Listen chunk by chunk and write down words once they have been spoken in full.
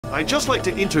I'd just like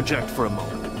to interject for a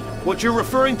moment. What you're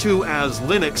referring to as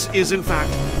Linux is in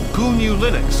fact GNU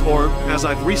Linux, or as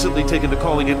I've recently taken to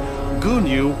calling it,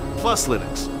 GNU plus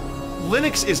Linux.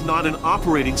 Linux is not an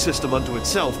operating system unto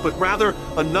itself, but rather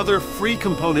another free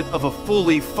component of a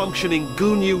fully functioning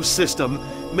GNU system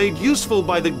made useful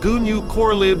by the GNU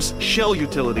corelibs shell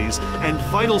utilities and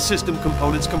vital system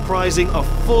components comprising a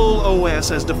full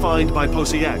OS as defined by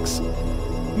POSIX.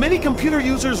 Many computer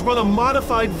users run a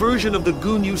modified version of the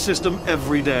GNU system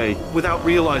every day without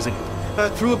realizing it.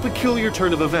 Through a peculiar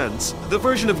turn of events, the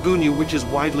version of GNU which is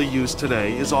widely used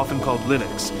today is often called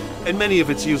Linux, and many of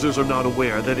its users are not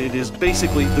aware that it is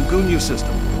basically the GNU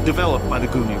system developed by the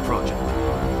GNU Project.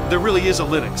 There really is a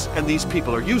Linux, and these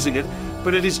people are using it,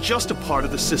 but it is just a part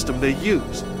of the system they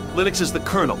use. Linux is the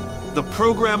kernel, the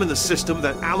program in the system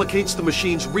that allocates the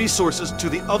machine's resources to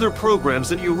the other programs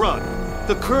that you run.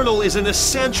 The kernel is an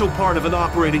essential part of an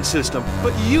operating system,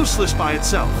 but useless by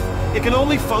itself. It can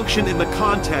only function in the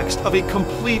context of a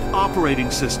complete operating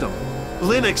system.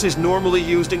 Linux is normally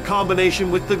used in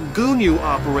combination with the GNU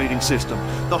operating system.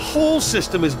 The whole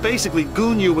system is basically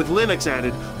GNU with Linux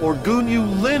added, or GNU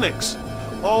Linux.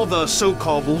 All the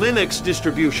so-called Linux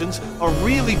distributions are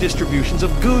really distributions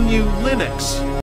of GNU Linux.